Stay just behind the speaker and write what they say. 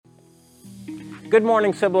Good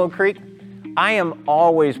morning, Cibolo Creek. I am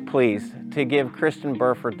always pleased to give Kristin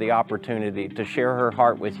Burford the opportunity to share her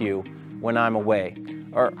heart with you when I'm away,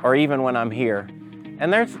 or even when I'm here.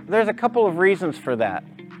 And there's a couple of reasons for that.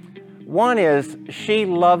 One is she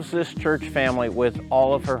loves this church family with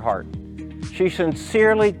all of her heart. She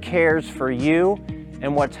sincerely cares for you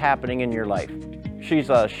and what's happening in your life. She's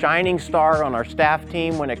a shining star on our staff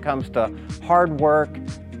team when it comes to hard work,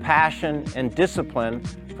 passion, and discipline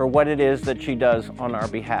for what it is that she does on our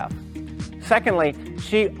behalf. Secondly,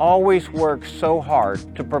 she always works so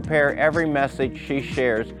hard to prepare every message she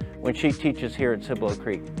shares when she teaches here at Cibolo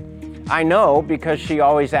Creek. I know because she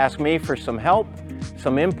always asks me for some help,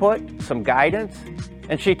 some input, some guidance,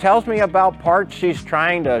 and she tells me about parts she's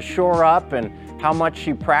trying to shore up and how much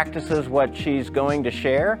she practices what she's going to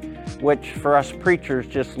share, which for us preachers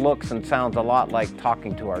just looks and sounds a lot like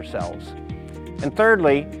talking to ourselves. And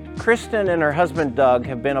thirdly, Kristin and her husband Doug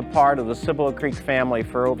have been a part of the Cibolo Creek family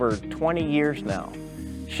for over 20 years now.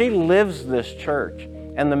 She lives this church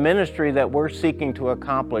and the ministry that we're seeking to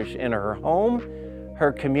accomplish in her home,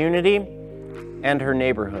 her community, and her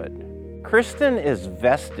neighborhood. Kristin is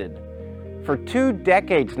vested. For 2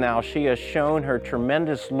 decades now, she has shown her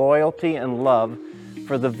tremendous loyalty and love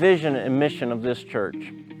for the vision and mission of this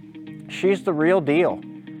church. She's the real deal.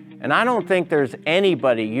 And I don't think there's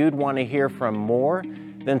anybody you'd want to hear from more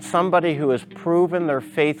than somebody who has proven their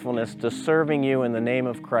faithfulness to serving you in the name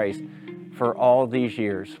of Christ for all these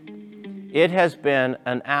years. It has been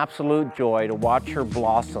an absolute joy to watch her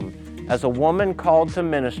blossom as a woman called to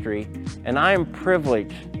ministry, and I am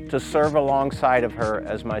privileged to serve alongside of her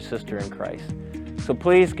as my sister in Christ. So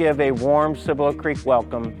please give a warm Cibolo Creek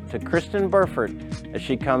welcome to Kristin Burford as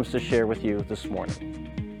she comes to share with you this morning.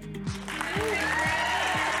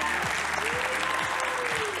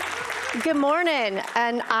 Good morning,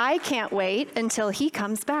 and I can't wait until he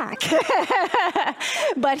comes back.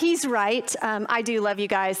 But he's right. I do love you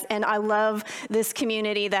guys, and I love this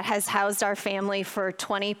community that has housed our family for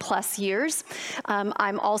 20 plus years.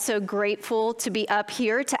 I'm also grateful to be up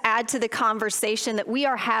here to add to the conversation that we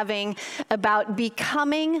are having about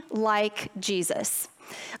becoming like Jesus.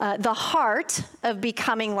 The heart of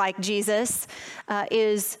becoming like Jesus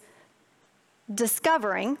is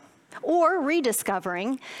discovering or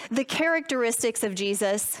rediscovering the characteristics of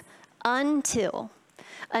Jesus until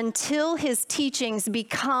his teachings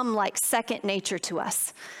become like second nature to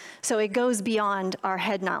us. So it goes beyond our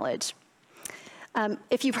head knowledge.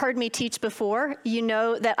 If you've heard me teach before, you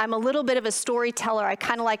know that I'm a little bit of a storyteller. I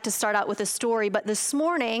kind of like to start out with a story, but this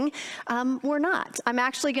morning, we're not. I'm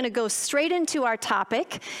actually going to go straight into our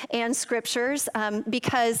topic and scriptures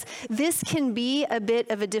because this can be a bit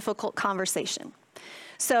of a difficult conversation.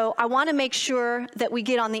 So I want to make sure that we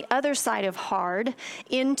get on the other side of hard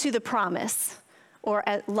into the promise, or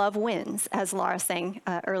love wins, as Laura sang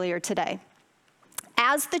earlier today.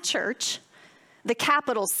 As the church, the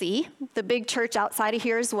capital C, the big church outside of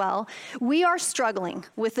here as well, we are struggling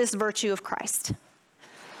with this virtue of Christ.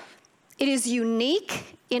 It is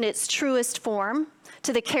unique in its truest form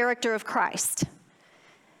to the character of Christ.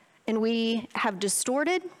 And we have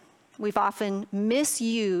distorted, we've often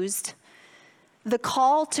misused the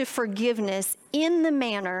call to forgiveness in the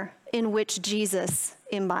manner in which Jesus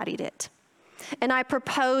embodied it. And I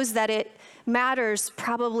propose that it matters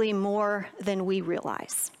probably more than we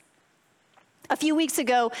realize. A few weeks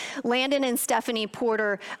ago, Landon and Stephanie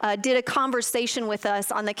Porter did a conversation with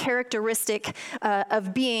us on the characteristic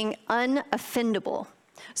of being unoffendable.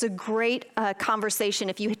 It's a great conversation.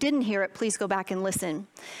 If you didn't hear it, please go back and listen.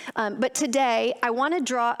 But today, I want to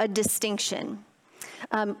draw a distinction.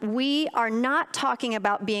 We are not talking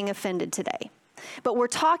about being offended today, but we're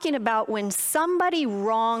talking about when somebody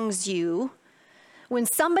wrongs you, when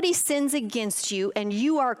somebody sins against you, and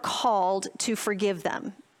you are called to forgive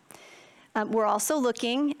them. We're also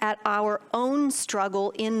looking at our own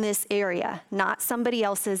struggle in this area, not somebody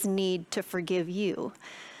else's need to forgive you.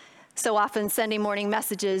 So often Sunday morning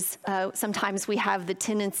messages, sometimes we have the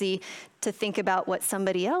tendency to think about what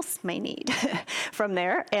somebody else may need from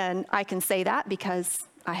there. And I can say that because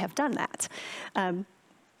I have done that.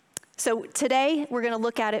 So today we're going to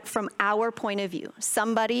look at it from our point of view,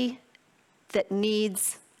 somebody that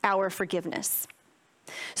needs our forgiveness.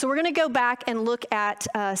 So we're going to go back and look at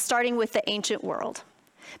starting with the ancient world.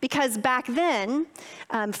 Because back then,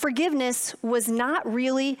 forgiveness was not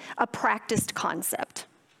really a practiced concept.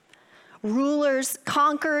 Rulers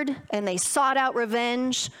conquered and they sought out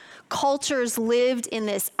revenge. Cultures lived in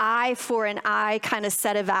this eye for an eye kind of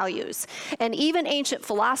set of values. And even ancient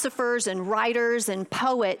philosophers and writers and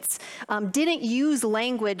poets didn't use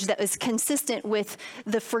language that was consistent with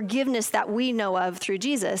the forgiveness that we know of through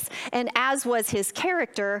Jesus. And as was his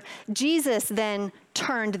character, Jesus then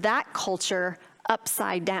turned that culture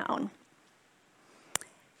upside down.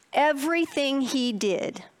 Everything he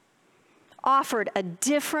did offered a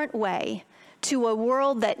different way to a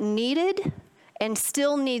world that needed and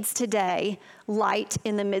still needs today light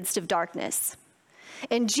in the midst of darkness.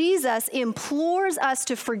 And Jesus implores us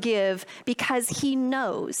to forgive because he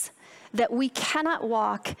knows that we cannot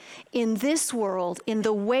walk in this world in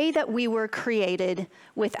the way that we were created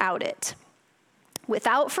without it.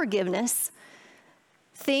 Without forgiveness,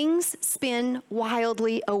 things spin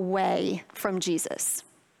wildly away from Jesus.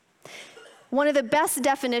 One of the best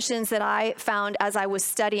definitions that I found as I was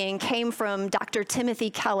studying came from Dr. Timothy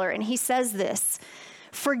Keller, and he says this: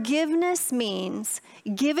 forgiveness means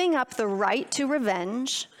giving up the right to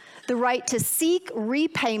revenge, the right to seek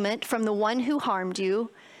repayment from the one who harmed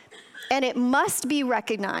you, and it must be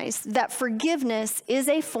recognized that forgiveness is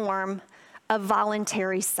a form of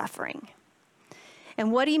voluntary suffering.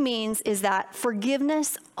 And what he means is that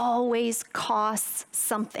forgiveness always costs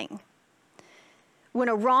something. When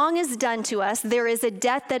a wrong is done to us, there is a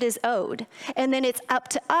debt that is owed. And then it's up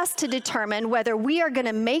to us to determine whether we are going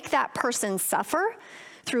to make that person suffer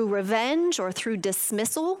through revenge or through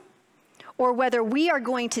dismissal, or whether we are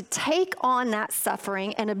going to take on that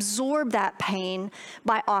suffering and absorb that pain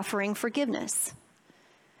by offering forgiveness.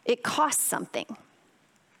 It costs something.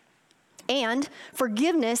 And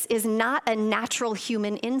forgiveness is not a natural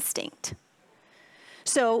human instinct.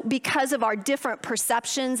 So because of our different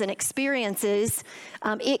perceptions and experiences,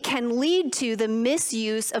 it can lead to the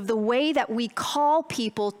misuse of the way that we call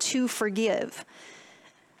people to forgive.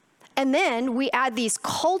 And then we add these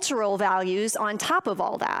cultural values on top of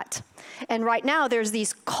all that. And right now there's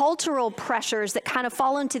these cultural pressures that kind of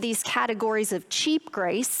fall into these categories of cheap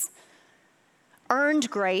grace, earned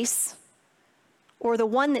grace, or the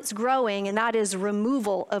one that's growing, and that is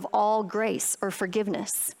removal of all grace or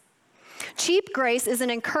forgiveness. Cheap grace is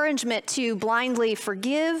an encouragement to blindly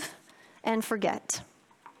forgive and forget.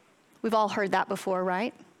 We've all heard that before,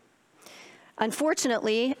 right?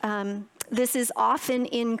 Unfortunately, this is often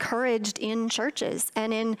encouraged in churches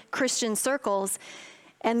and in Christian circles,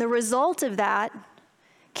 and the result of that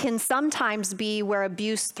can sometimes be where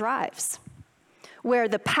abuse thrives, where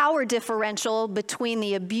the power differential between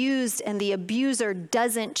the abused and the abuser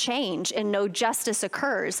doesn't change and no justice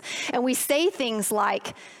occurs. And we say things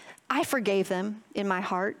like, I forgave them in my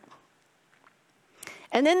heart.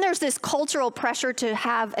 And then there's this cultural pressure to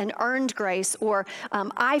have an earned grace, or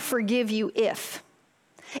I forgive you if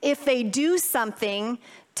they do something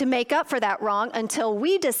to make up for that wrong, until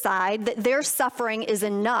we decide that their suffering is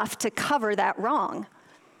enough to cover that wrong.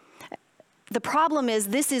 The problem is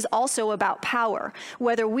this is also about power,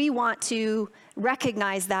 whether we want to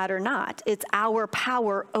recognize that or not. It's our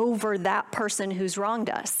power over that person who's wronged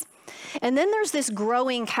us. And then there's this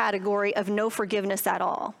growing category of no forgiveness at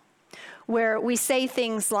all, where we say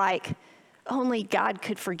things like, only God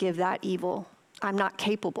could forgive that evil. I'm not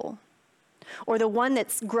capable. Or the one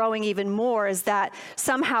that's growing even more is that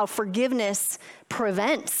somehow forgiveness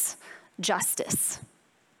prevents justice.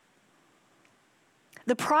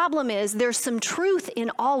 The problem is there's some truth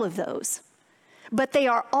in all of those, but they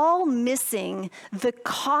are all missing the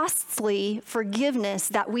costly forgiveness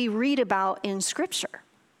that we read about in Scripture.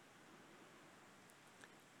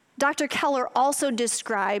 Dr. Keller also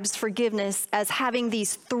describes forgiveness as having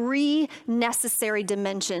these three necessary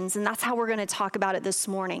dimensions, and that's how we're going to talk about it this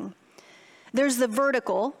morning. There's the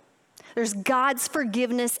vertical. There's God's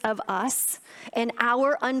forgiveness of us and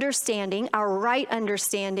our understanding, our right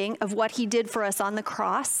understanding of what he did for us on the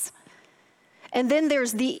cross. And then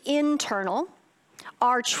there's the internal,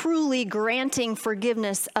 our truly granting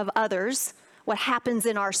forgiveness of others, what happens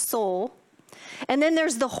in our soul. And then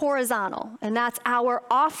there's the horizontal, and that's our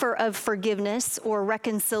offer of forgiveness or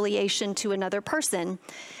reconciliation to another person.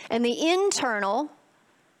 And the internal,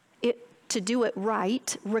 to do it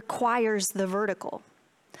right, requires the vertical.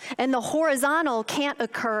 And the horizontal can't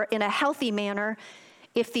occur in a healthy manner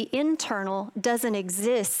if the internal doesn't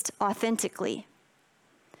exist authentically.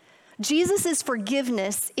 Jesus'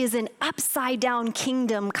 forgiveness is an upside-down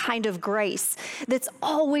kingdom kind of grace that's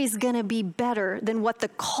always going to be better than what the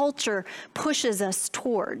culture pushes us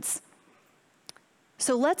towards.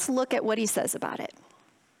 So let's look at what he says about it.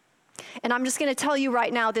 And I'm just going to tell you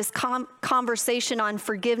right now, this conversation on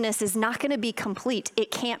forgiveness is not going to be complete. It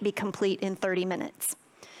can't be complete in 30 minutes.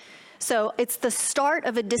 So it's the start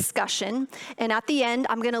of a discussion. And at the end,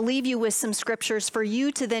 I'm going to leave you with some scriptures for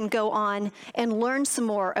you to then go on and learn some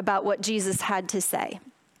more about what Jesus had to say.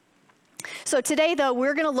 So today, though,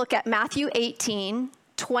 we're going to look at Matthew 18,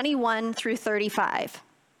 21 through 35.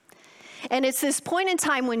 And it's this point in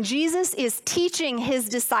time when Jesus is teaching his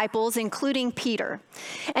disciples, including Peter.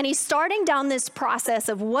 And he's starting down this process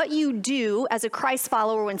of what you do as a Christ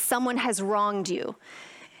follower when someone has wronged you.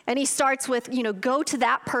 And he starts with, go to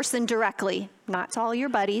that person directly, not to all your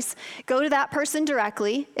buddies. Go to that person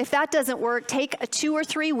directly. If that doesn't work, take 2 or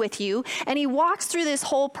 3 with you. And he walks through this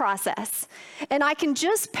whole process. And I can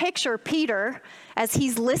just picture Peter as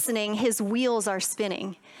he's listening, his wheels are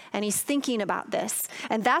spinning. And he's thinking about this.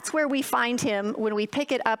 And that's where we find him when we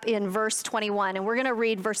pick it up in verse 21. And we're going to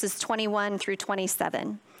read verses 21 through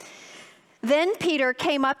 27. Then Peter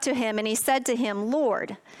came up to him and he said to him,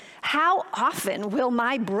 Lord, how often will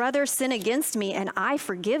my brother sin against me and I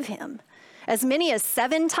forgive him? As many as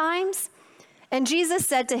 7 times? And Jesus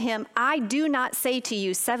said to him, I do not say to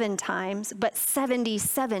you 7 times, but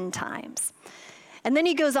 77 times. And then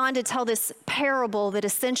he goes on to tell this parable that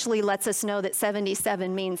essentially lets us know that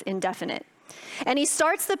 77 means indefinite. And he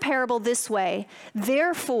starts the parable this way,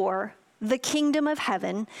 therefore, the kingdom of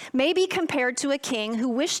heaven may be compared to a king who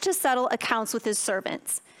wished to settle accounts with his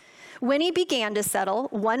servants. When he began to settle,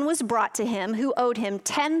 one was brought to him who owed him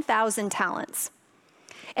 10,000 talents.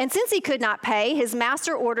 And since he could not pay, his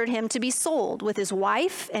master ordered him to be sold with his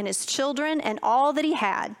wife and his children and all that he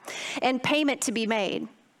had, and payment to be made.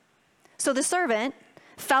 So the servant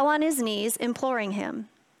fell on his knees, imploring him,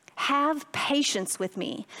 have patience with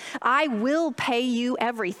me. I will pay you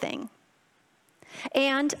everything.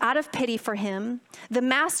 And out of pity for him, the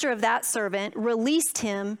master of that servant released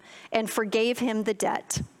him and forgave him the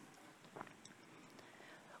debt.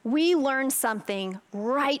 We learn something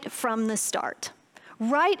right from the start,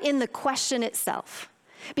 right in the question itself.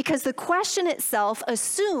 Because the question itself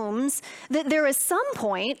assumes that there is some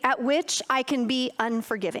point at which I can be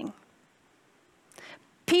unforgiving.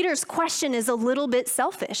 Peter's question is a little bit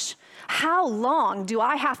selfish. How long do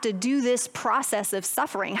I have to do this process of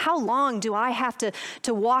suffering? How long do I have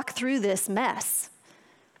to walk through this mess?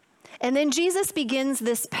 And then Jesus begins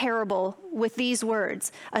this parable with these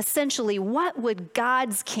words. Essentially, what would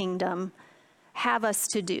God's kingdom have us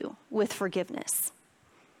to do with forgiveness?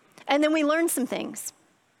 And then we learn some things.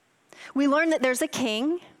 We learn that there's a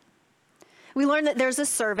king. We learn that there's a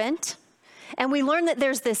servant. And we learn that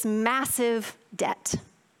there's this massive debt.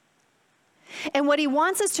 And what he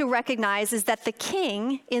wants us to recognize is that the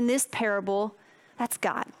king in this parable, that's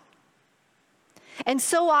God. And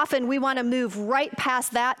so often we want to move right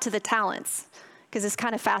past that to the talents because it's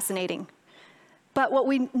kind of fascinating. But what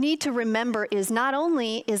we need to remember is not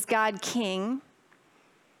only is God king,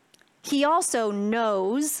 he also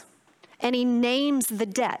knows and he names the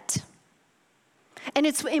debt. And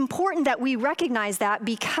it's important that we recognize that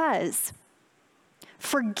because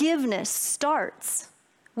forgiveness starts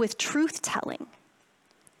with truth telling.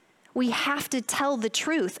 We have to tell the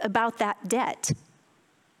truth about that debt.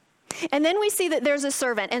 And then we see that there's a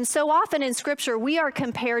servant. And so often in Scripture, we are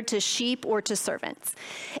compared to sheep or to servants.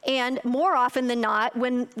 And more often than not,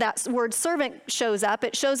 when that word servant shows up,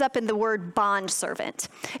 it shows up in the word bondservant.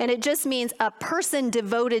 And it just means a person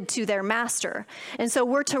devoted to their master. And so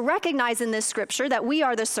we're to recognize in this Scripture that we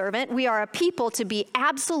are the servant. We are a people to be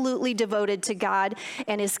absolutely devoted to God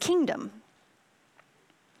and his kingdom.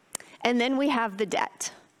 And then we have the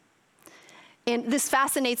debt. And this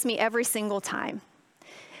fascinates me every single time.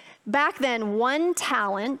 Back then, 1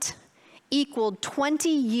 talent equaled 20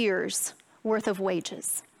 years worth of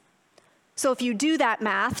wages. So if you do that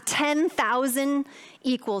math, 10,000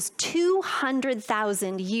 equals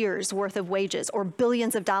 200,000 years worth of wages or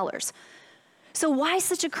billions of dollars. So why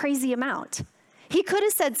such a crazy amount? He could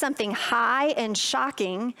have said something high and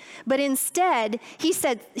shocking, but instead he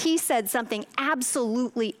said something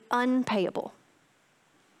absolutely unpayable.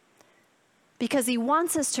 Because he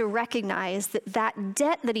wants us to recognize that that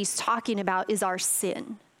debt that he's talking about is our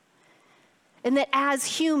sin. And that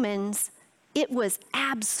as humans, it was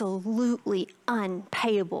absolutely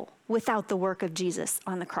unpayable without the work of Jesus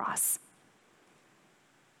on the cross.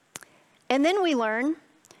 And then we learn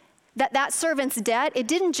that that servant's debt, it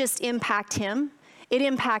didn't just impact him, it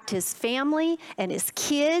impacted his family and his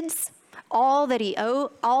kids, all that he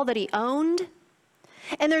owned.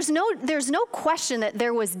 And there's no question that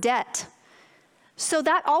there was debt. So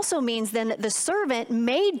that also means then that the servant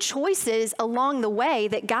made choices along the way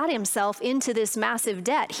that got himself into this massive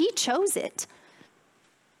debt. He chose it.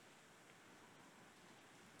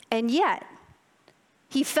 And yet,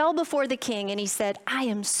 he fell before the king and he said, I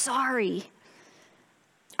am sorry.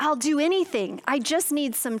 I'll do anything. I just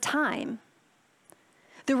need some time.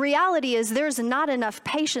 The reality is there's not enough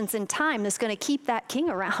patience and time that's going to keep that king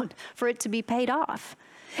around for it to be paid off.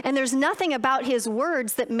 And there's nothing about his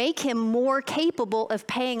words that make him more capable of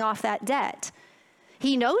paying off that debt.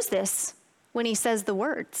 He knows this when he says the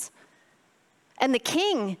words. And the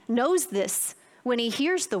king knows this when he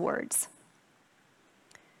hears the words.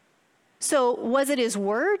 So was it his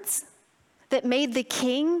words that made the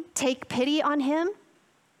king take pity on him?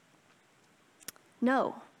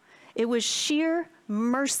 No, it was sheer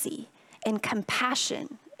mercy and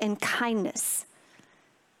compassion and kindness.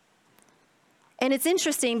 And it's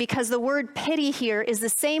interesting because the word pity here is the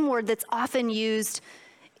same word that's often used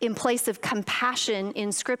in place of compassion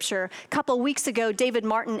in Scripture. A couple weeks ago, David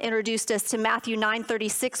Martin introduced us to Matthew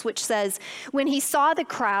 9:36, which says, when he saw the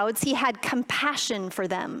crowds, he had compassion for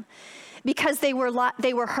them because they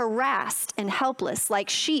were harassed and helpless like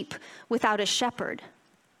sheep without a shepherd.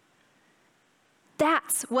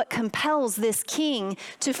 That's what compels this king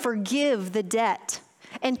to forgive the debt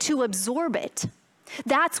and to absorb it.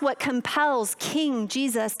 That's what compels King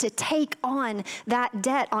Jesus to take on that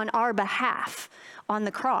debt on our behalf on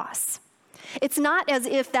the cross. It's not as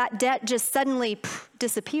if that debt just suddenly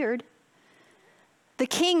disappeared. The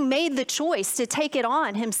king made the choice to take it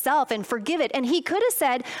on himself and forgive it. And he could have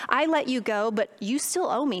said, I let you go, but you still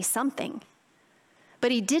owe me something.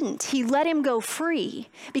 But he didn't. He let him go free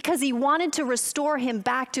because he wanted to restore him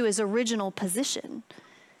back to his original position.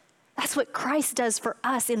 That's what Christ does for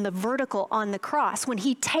us in the vertical on the cross when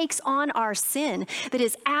he takes on our sin that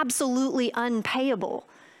is absolutely unpayable.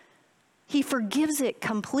 He forgives it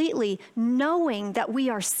completely, knowing that we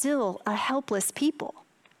are still a helpless people.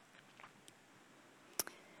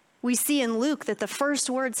 We see in Luke that the first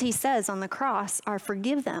words he says on the cross are,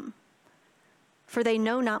 forgive them, for they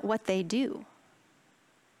know not what they do.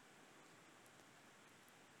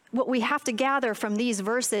 What we have to gather from these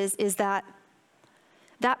verses is that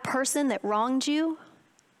person that wronged you,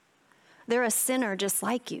 they're a sinner just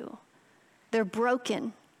like you. They're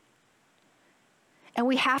broken. And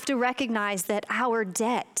we have to recognize that our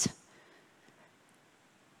debt,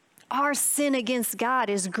 our sin against God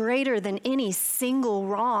is greater than any single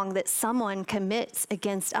wrong that someone commits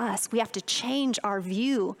against us. We have to change our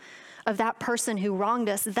view of that person who wronged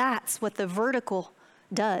us. That's what the vertical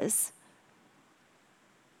does.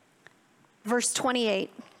 Verse 28.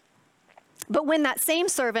 But when that same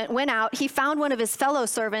servant went out, he found one of his fellow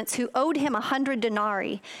servants who owed him 100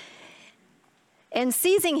 denarii. And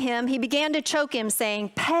seizing him, he began to choke him,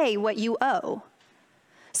 saying, pay what you owe.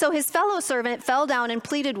 So his fellow servant fell down and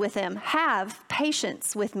pleaded with him, have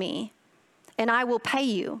patience with me, and I will pay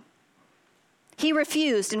you. He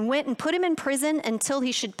refused and went and put him in prison until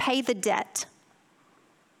he should pay the debt.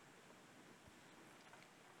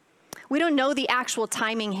 We don't know the actual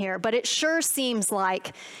timing here, but it sure seems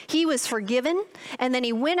like he was forgiven, and then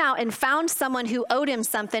he went out and found someone who owed him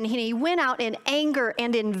something, and he went out in anger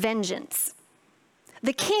and in vengeance.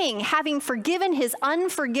 The king, having forgiven his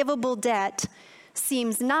unforgivable debt,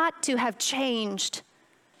 seems not to have changed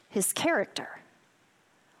his character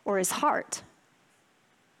or his heart.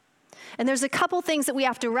 And there's a couple things that we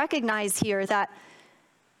have to recognize here, that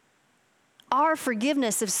our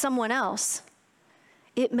forgiveness of someone else,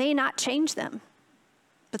 it may not change them,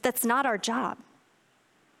 but that's not our job.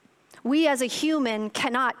 We as a human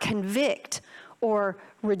cannot convict or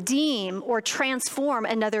redeem or transform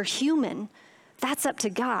another human. That's up to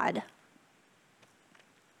God.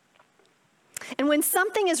 And when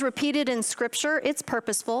something is repeated in Scripture, it's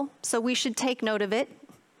purposeful, so we should take note of it.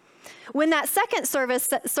 When that second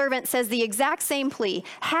servant says the exact same plea,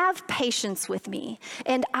 have patience with me,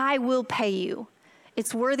 and I will pay you,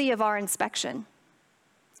 it's worthy of our inspection.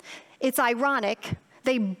 It's ironic,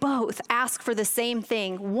 they both ask for the same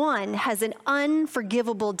thing. One has an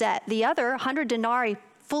unforgivable debt. The other, 100 denarii,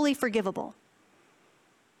 fully forgivable.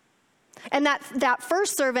 And that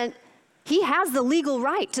first servant, he has the legal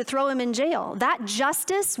right to throw him in jail. That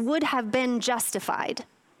justice would have been justified.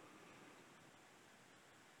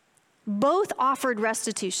 Both offered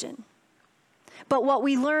restitution. But what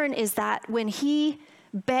we learn is that when he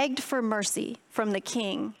begged for mercy from the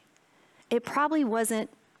king, it probably wasn't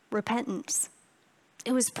repentance.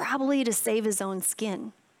 It was probably to save his own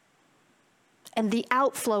skin. And the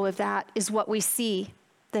outflow of that is what we see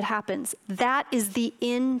that happens. That is the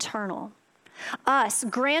internal. Us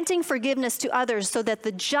granting forgiveness to others so that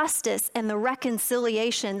the justice and the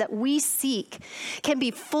reconciliation that we seek can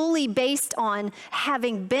be fully based on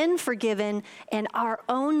having been forgiven and our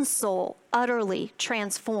own soul utterly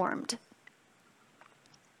transformed.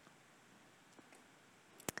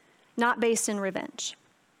 Not based in revenge.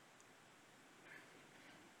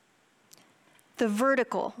 The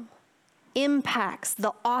vertical impacts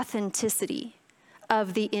the authenticity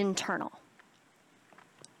of the internal.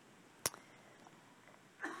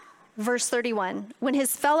 Verse 31, when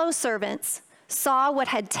his fellow servants saw what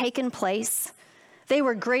had taken place, they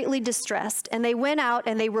were greatly distressed, and they went out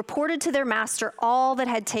and they reported to their master all that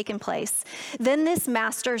had taken place. Then this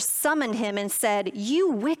master summoned him and said, "You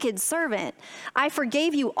wicked servant, I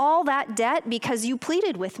forgave you all that debt because you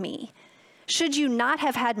pleaded with me. Should you not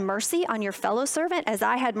have had mercy on your fellow servant as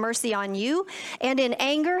I had mercy on you?" And in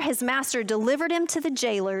anger, his master delivered him to the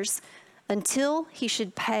jailers until he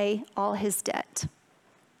should pay all his debt.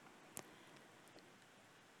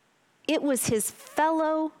 It was his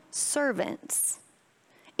fellow servants,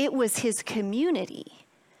 it was his community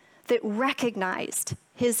that recognized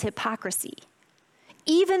his hypocrisy,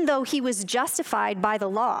 even though he was justified by the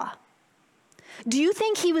law. Do you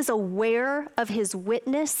think he was aware of his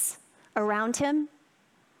witness around him?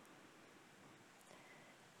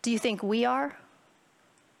 Do you think we are?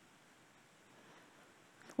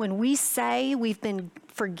 When we say we've been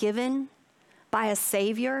forgiven by a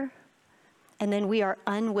Savior, and then we are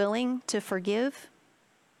unwilling to forgive?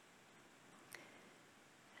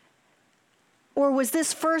 Or was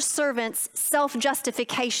this first servant's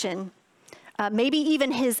self-justification, maybe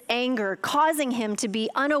even his anger, causing him to be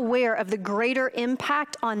unaware of the greater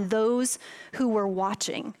impact on those who were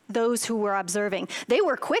watching, those who were observing? They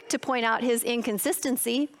were quick to point out his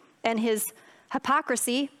inconsistency and his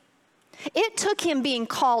hypocrisy. It took him being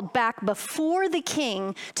called back before the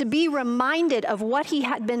king to be reminded of what he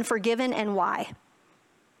had been forgiven and why.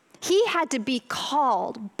 He had to be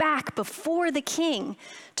called back before the king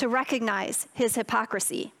to recognize his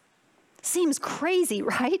hypocrisy. Seems crazy,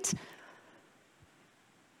 right?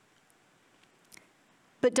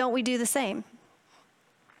 But don't we do the same?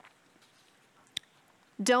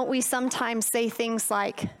 Don't we sometimes say things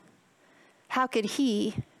like, how could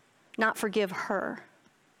he not forgive her?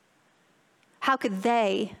 How could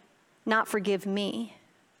they not forgive me?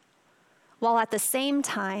 While at the same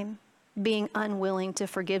time being unwilling to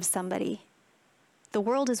forgive somebody. The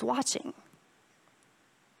world is watching.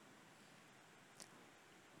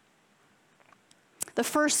 The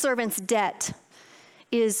first servant's debt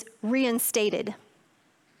is reinstated,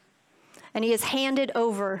 and he is handed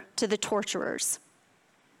over to the torturers.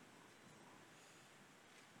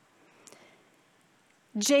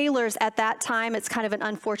 Jailers at that time, it's kind of an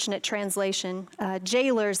unfortunate translation,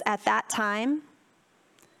 jailers at that time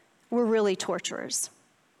were really torturers.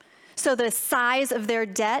 So the size of their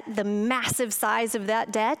debt, the massive size of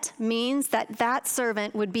that debt, means that that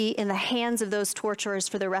servant would be in the hands of those torturers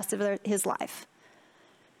for the rest of his life.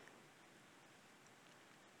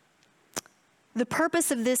 The purpose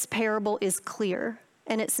of this parable is clear,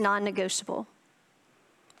 and it's non-negotiable.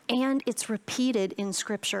 And it's repeated in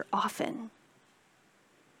Scripture often.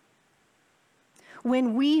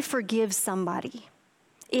 When we forgive somebody,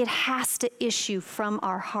 it has to issue from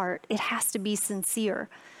our heart. It has to be sincere.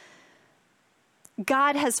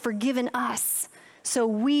 God has forgiven us, so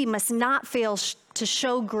we must not fail to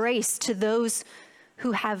show grace to those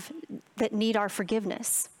that need our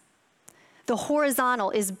forgiveness. The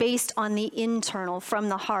horizontal is based on the internal from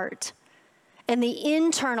the heart, and the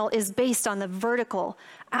internal is based on the vertical,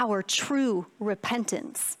 our true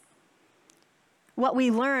repentance. What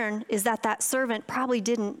we learn is that servant probably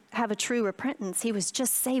didn't have a true repentance. He was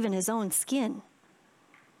just saving his own skin.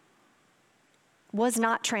 Was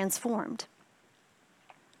not transformed.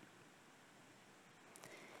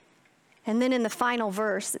 And then in the final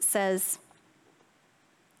verse, it says,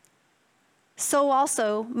 "So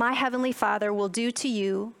also my heavenly Father will do to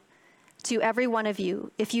you, to every one of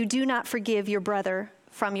you, if you do not forgive your brother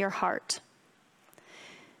from your heart."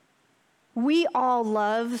 We all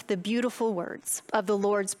love the beautiful words of the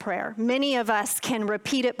Lord's Prayer. Many of us can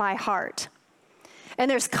repeat it by heart. And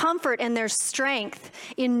there's comfort and there's strength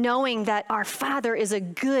in knowing that our Father is a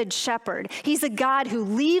good shepherd. He's a God who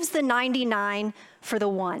leaves the 99 for the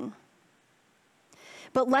one.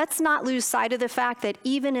 But let's not lose sight of the fact that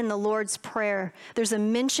even in the Lord's Prayer, there's a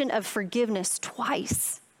mention of forgiveness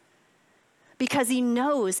twice, because he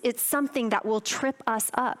knows it's something that will trip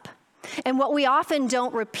us up. And what we often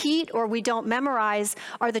don't repeat or we don't memorize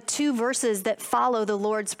are the two verses that follow the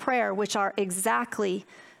Lord's Prayer, which are exactly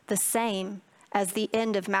the same as the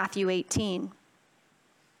end of Matthew 18.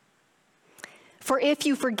 "For if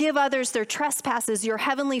you forgive others their trespasses, your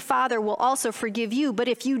heavenly Father will also forgive you. But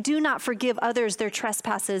if you do not forgive others their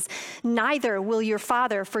trespasses, neither will your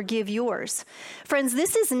Father forgive yours." Friends,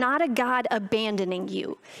 this is not a God abandoning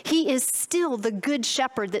you. He is still the good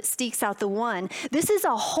shepherd that seeks out the one. This is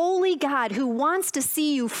a holy God who wants to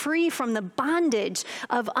see you free from the bondage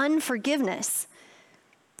of unforgiveness.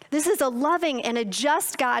 This is a loving and a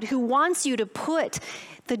just God who wants you to put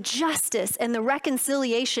the justice and the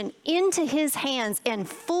reconciliation into his hands and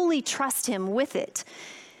fully trust him with it.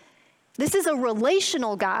 This is a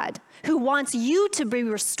relational God who wants you to be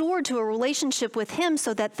restored to a relationship with him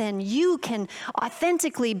so that then you can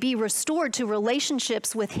authentically be restored to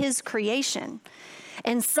relationships with his creation.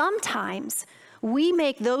 And sometimes we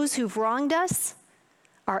make those who've wronged us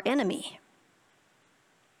our enemy.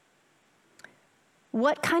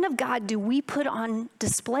 What kind of God do we put on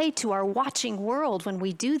display to our watching world when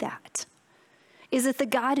we do that? Is it the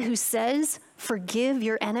God who says, forgive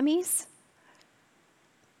your enemies?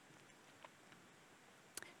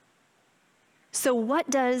 So what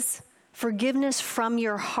does forgiveness from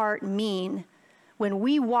your heart mean when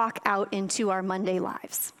we walk out into our Monday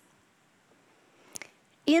lives?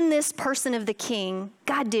 In this person of the King,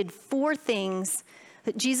 God did 4 things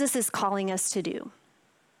that Jesus is calling us to do.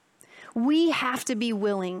 We have to be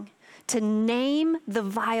willing to name the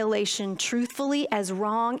violation truthfully as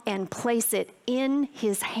wrong and place it in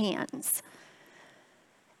his hands.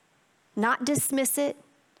 Not dismiss it,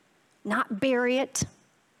 not bury it.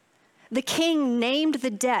 The King named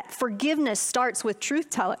the debt. Forgiveness starts with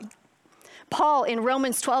truth-telling. Paul in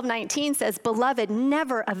Romans 12:19 says, "Beloved,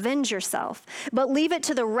 never avenge yourself, but leave it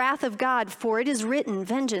to the wrath of God, for it is written,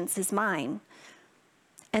 vengeance is mine."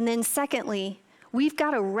 And then secondly, we've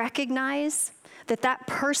got to recognize that that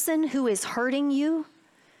person who is hurting you,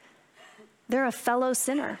 they're a fellow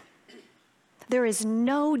sinner. There is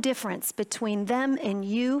no difference between them and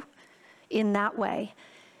you in that way.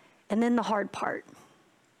 And then the hard part.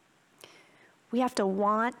 We have to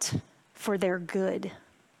want for their good.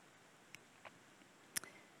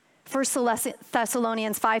 1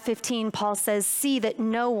 Thessalonians 5:15, Paul says, "See that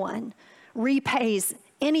no one repays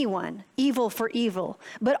anyone evil for evil,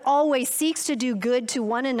 but always seeks to do good to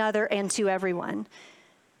one another and to everyone."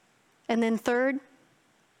 And then third,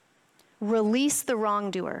 release the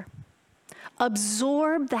wrongdoer.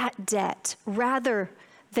 Absorb that debt rather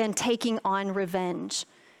than taking on revenge.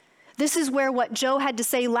 This is where what Joe had to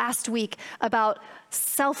say last week about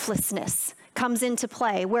selflessness comes into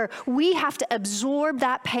play, where we have to absorb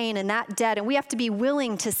that pain and that debt, and we have to be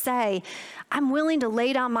willing to say, I'm willing to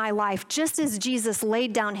lay down my life just as Jesus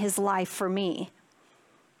laid down his life for me.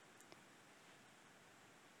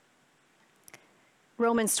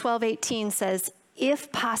 Romans 12:18 says,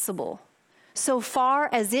 "If possible, so far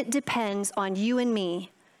as it depends on you and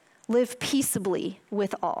me, live peaceably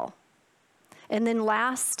with all." And then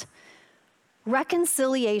last,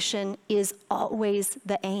 reconciliation is always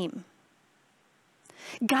the aim.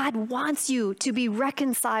 God wants you to be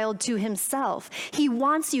reconciled to himself. He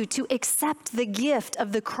wants you to accept the gift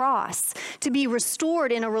of the cross, to be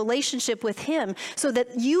restored in a relationship with him so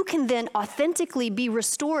that you can then authentically be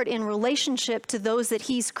restored in relationship to those that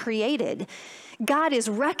he's created. God is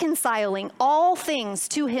reconciling all things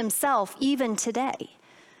to himself even today.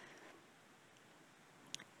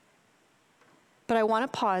 But I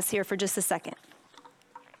want to pause here for just a second.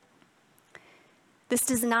 This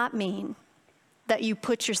does not mean that you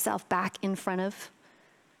put yourself back in front of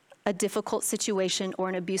a difficult situation or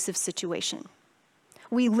an abusive situation.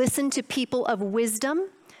 We listen to people of wisdom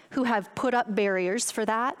who have put up barriers for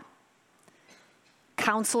that.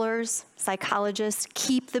 Counselors, psychologists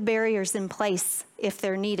keep the barriers in place if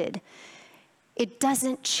they're needed. It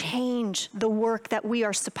doesn't change the work that we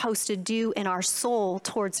are supposed to do in our soul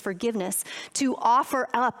towards forgiveness, to offer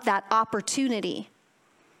up that opportunity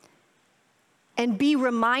and be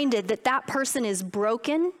reminded that that person is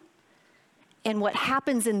broken and what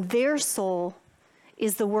happens in their soul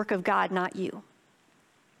is the work of God, not you.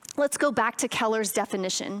 Let's go back to Keller's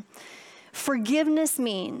definition. Forgiveness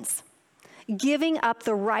means giving up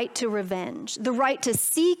the right to revenge, the right to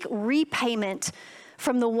seek repayment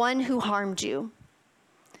from the one who harmed you.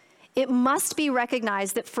 It must be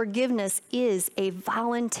recognized that forgiveness is a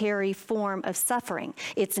voluntary form of suffering.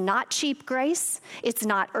 It's not cheap grace, it's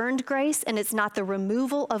not earned grace, and it's not the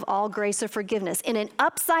removal of all grace or forgiveness. In an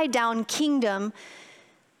upside-down kingdom,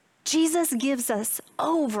 Jesus gives us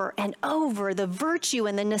over and over the virtue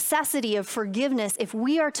and the necessity of forgiveness if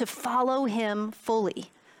we are to follow him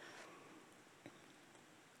fully.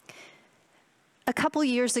 A couple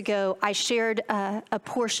years ago, I shared a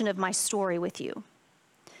portion of my story with you.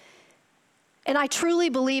 And I truly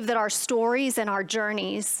believe that our stories and our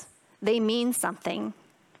journeys, they mean something.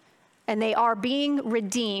 And they are being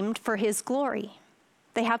redeemed for his glory.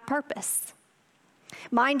 They have purpose.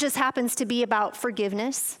 Mine just happens to be about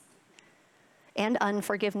forgiveness and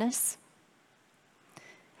unforgiveness.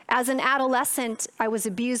 As an adolescent, I was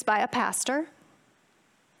abused by a pastor.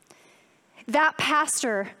 That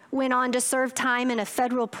pastor went on to serve time in a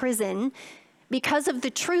federal prison because of the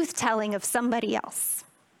truth-telling of somebody else.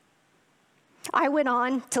 I went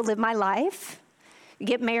on to live my life,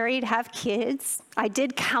 get married, have kids. I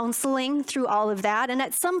did counseling through all of that. And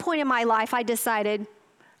at some point in my life, I decided,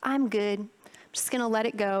 I'm good. I'm just going to let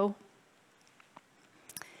it go.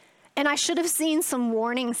 And I should have seen some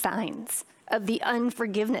warning signs of the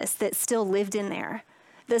unforgiveness that still lived in there.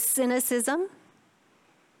 The cynicism,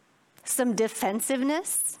 some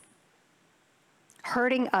defensiveness,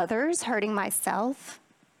 hurting others, hurting myself.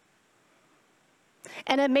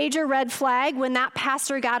 And a major red flag when that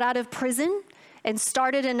pastor got out of prison and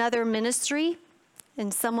started another ministry,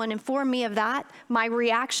 and someone informed me of that, my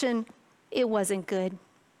reaction, it wasn't good.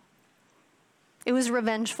 It was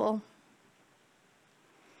revengeful.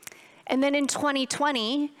 And then in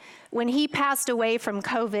 2020, when he passed away from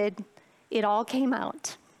COVID, it all came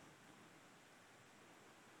out.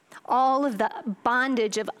 All of the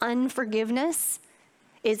bondage of unforgiveness,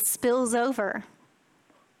 it spills over.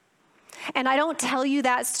 And I don't tell you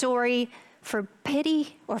that story for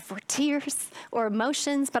pity or for tears or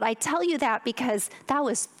emotions, but I tell you that because that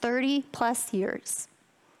was 30 plus years.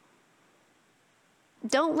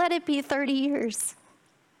 Don't let it be 30 years.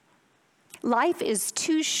 Life is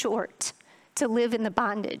too short to live in the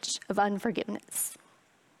bondage of unforgiveness.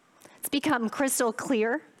 It's become crystal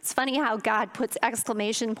clear. It's funny how God puts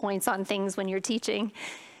exclamation points on things when you're teaching.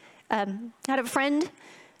 I had a friend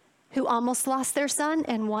who almost lost their son,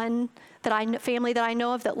 and one family that I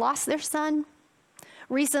know of that lost their son.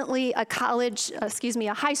 Recently,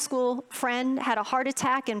 a high school friend had a heart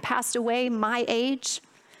attack and passed away my age.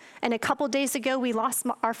 And a couple days ago, we lost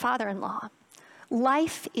our father-in-law.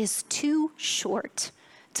 Life is too short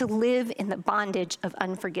to live in the bondage of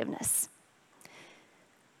unforgiveness.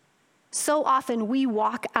 So often we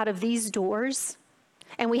walk out of these doors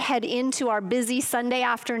and we head into our busy Sunday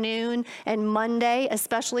afternoon and Monday,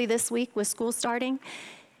 especially this week with school starting,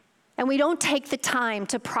 and we don't take the time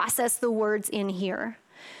to process the words in here.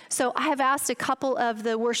 So I have asked a couple of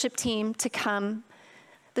the worship team to come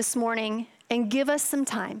this morning and give us some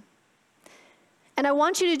time. And I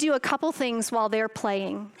want you to do a couple things while they're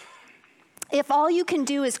playing. If all you can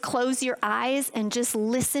do is close your eyes and just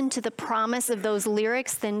listen to the promise of those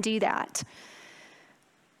lyrics, then do that.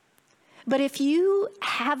 But if you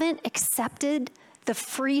haven't accepted the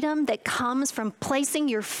freedom that comes from placing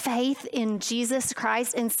your faith in Jesus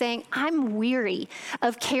Christ and saying, I'm weary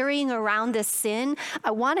of carrying around this sin,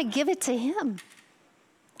 I want to give it to him,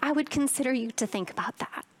 I would consider you to think about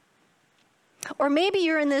that. Or maybe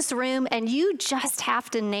you're in this room and you just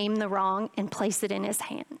have to name the wrong and place it in his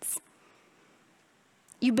hands.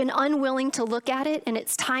 You've been unwilling to look at it, and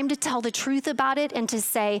it's time to tell the truth about it and to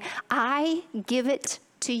say, I give it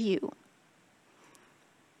to you.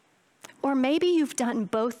 Or maybe you've done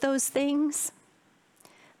both those things,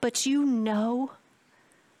 but you know,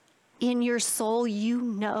 in your soul, you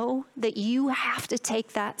know that you have to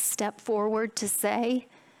take that step forward to say,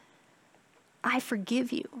 I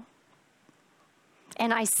forgive you.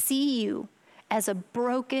 And I see you as a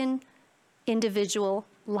broken individual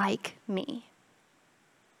like me.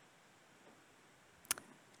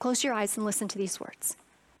 Close your eyes and listen to these words.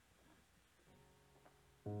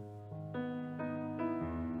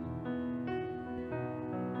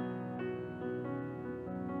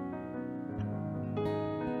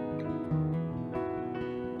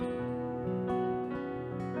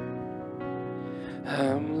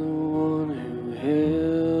 I'm the one who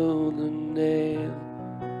held the nail.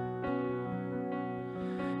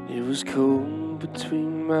 It was cold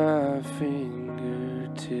between my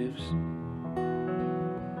fingertips.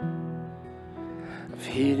 I've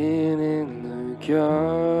hidden in the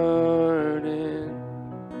garden.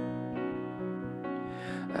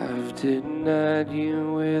 I've denied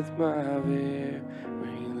you with my very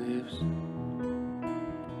lips.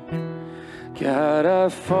 God, I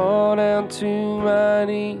fall down to my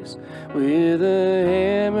knees with a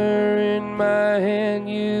hammer in my hand.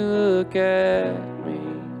 You look at me,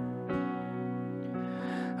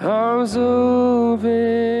 arms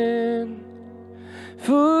open,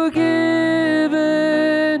 forgiven,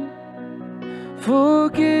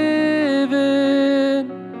 forgiven.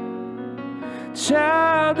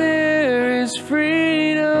 Child, there is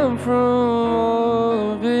freedom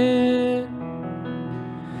from orbit.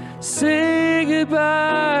 Say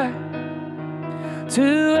goodbye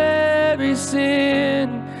to every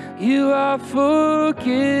sin. You are forgiven.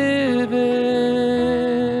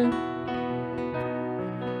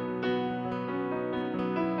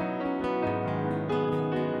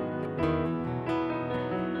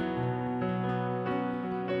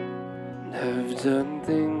 I've done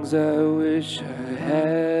things I wish I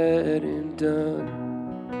hadn't done,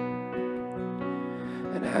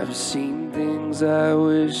 and I've seen things I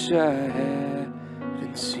wish I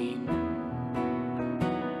hadn't seen.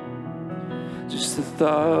 Just the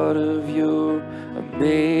thought of your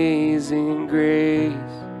amazing grace,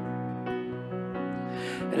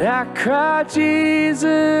 and I cry,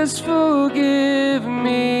 Jesus, forgive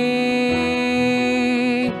me.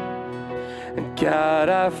 And God,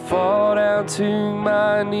 I fall down to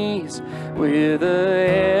my knees with a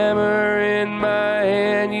hammer in my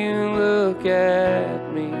hand. You look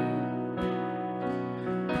at me,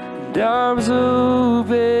 and arms open,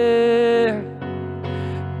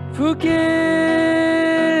 forgiven,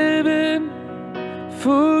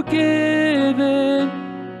 forgiven.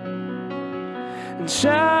 And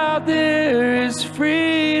child, there is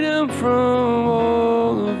freedom from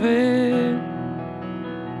all of it.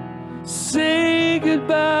 Say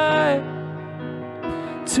goodbye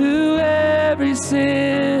to every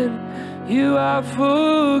sin. You are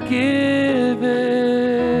forgiven.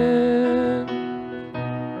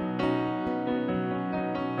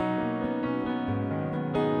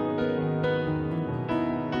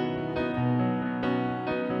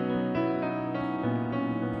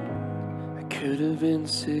 I could have been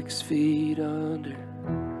 6 feet under.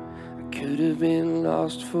 I could have been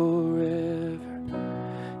lost forever.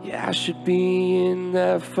 Yeah, I should be in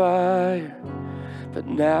that fire, but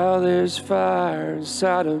now there's fire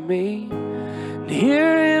inside of me. And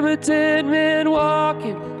here am a dead man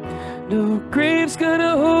walking. No grave's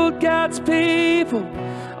gonna hold God's people.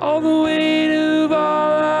 All the weight of all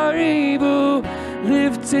our evil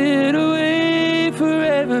lifted away,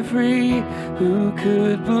 forever free. Who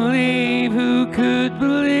could believe? Who could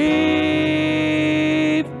believe?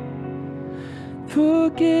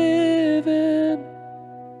 Forgiven,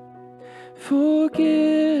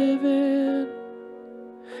 forgiven.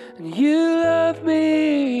 And you love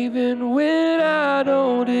me even when I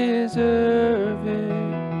don't deserve it.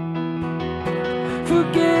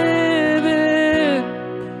 Forgiven,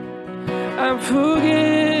 I'm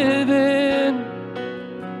forgiven.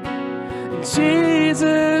 And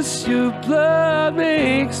Jesus, your blood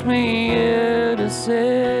makes me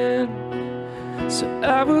innocent. So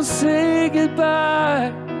I will say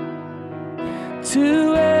goodbye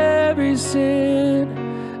to every sin.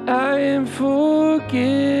 I am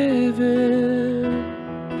forgiven.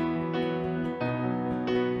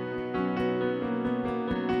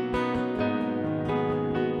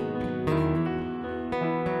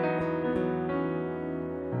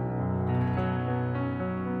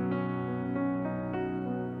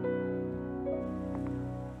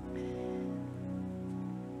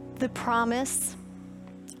 The promise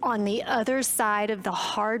on the other side of the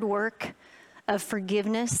hard work of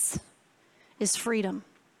forgiveness is freedom.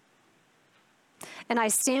 And I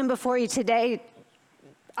stand before you today,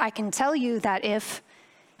 I can tell you that if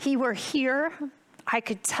he were here, I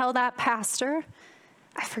could tell that pastor,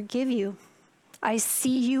 I forgive you. I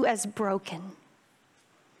see you as broken.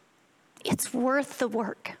 It's worth the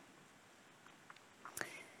work.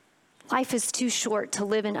 Life is too short to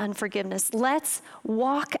live in unforgiveness. Let's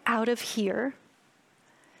walk out of here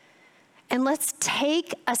and let's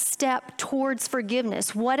take a step towards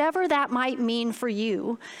forgiveness, whatever that might mean for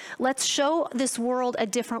you. Let's show this world a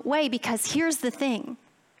different way, because here's the thing.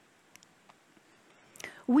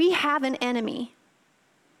 We have an enemy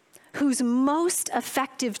whose most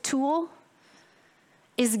effective tool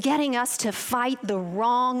is getting us to fight the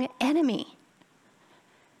wrong enemy.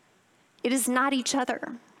 It is not each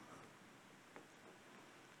other.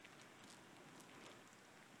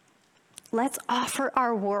 Let's offer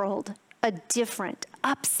our world a different,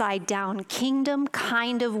 upside-down kingdom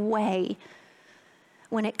kind of way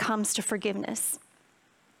when it comes to forgiveness.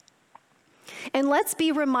 And let's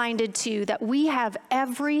be reminded, too, that we have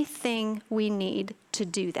everything we need to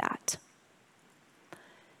do that.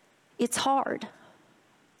 It's hard.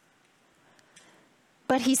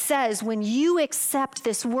 But he says, when you accept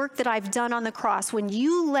this work that I've done on the cross, when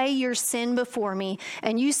you lay your sin before me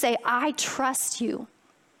and you say, I trust you,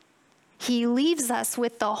 he leaves us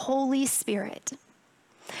with the Holy Spirit.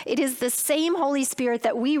 It is the same Holy Spirit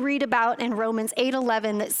that we read about in Romans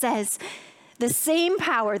 8:11 that says, the same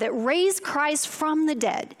power that raised Christ from the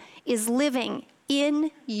dead is living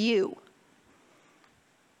in you.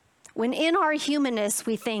 When in our humanness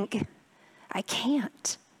we think, I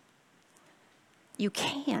can't. You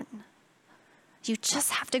can. You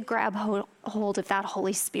just have to grab hold of that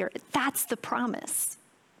Holy Spirit. That's the promise.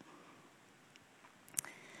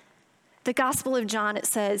 The Gospel of John, it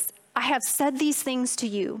says, I have said these things to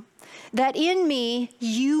you, that in me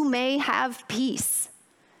you may have peace.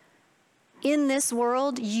 In this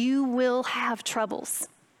world, you will have troubles.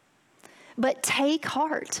 But take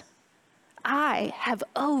heart. I have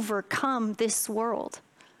overcome this world.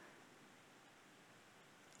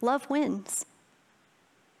 Love wins.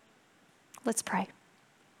 Let's pray.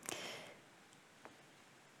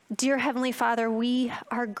 Dear Heavenly Father, we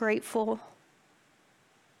are grateful.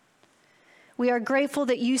 We are grateful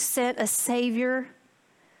that you sent a Savior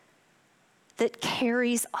that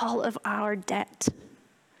carries all of our debt.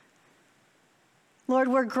 Lord,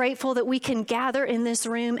 we're grateful that we can gather in this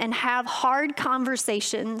room and have hard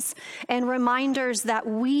conversations and reminders that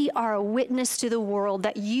we are a witness to the world,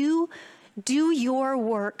 that you do your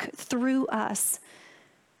work through us.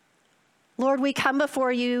 Lord, we come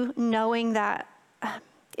before you knowing that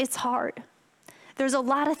it's hard. There's a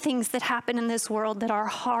lot of things that happen in this world that are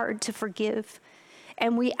hard to forgive.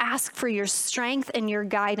 And we ask for your strength and your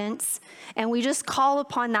guidance. And we just call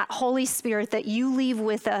upon that Holy Spirit that you leave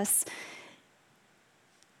with us.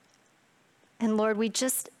 And Lord, we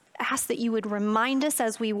just ask that you would remind us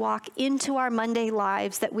as we walk into our Monday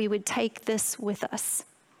lives that we would take this with us.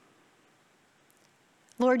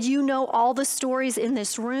 Lord, you know all the stories in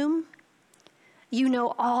this room. You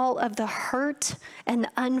know all of the hurt and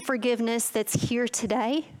the unforgiveness that's here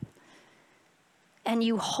today. And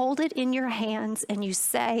you hold it in your hands and you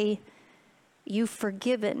say, you've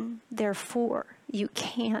forgiven, therefore you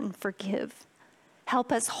can forgive.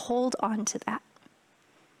 Help us hold on to that.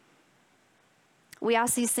 We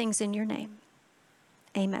ask these things in your name.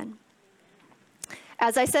 Amen.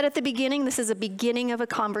 As I said at the beginning, this is a beginning of a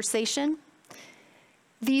conversation.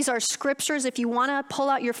 These are scriptures. If you want to pull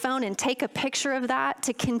out your phone and take a picture of that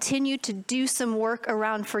to continue to do some work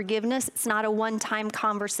around forgiveness, it's not a one-time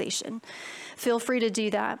conversation. Feel free to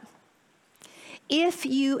do that. If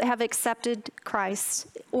you have accepted Christ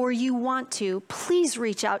or you want to, please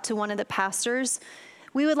reach out to one of the pastors.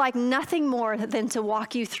 We would like nothing more than to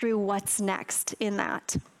walk you through what's next in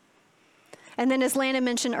that. And then as Lana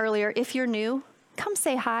mentioned earlier, if you're new, come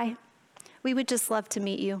say hi. We would just love to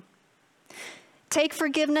meet you. Take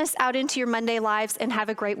forgiveness out into your Monday lives and have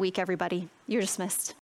a great week, everybody. You're dismissed.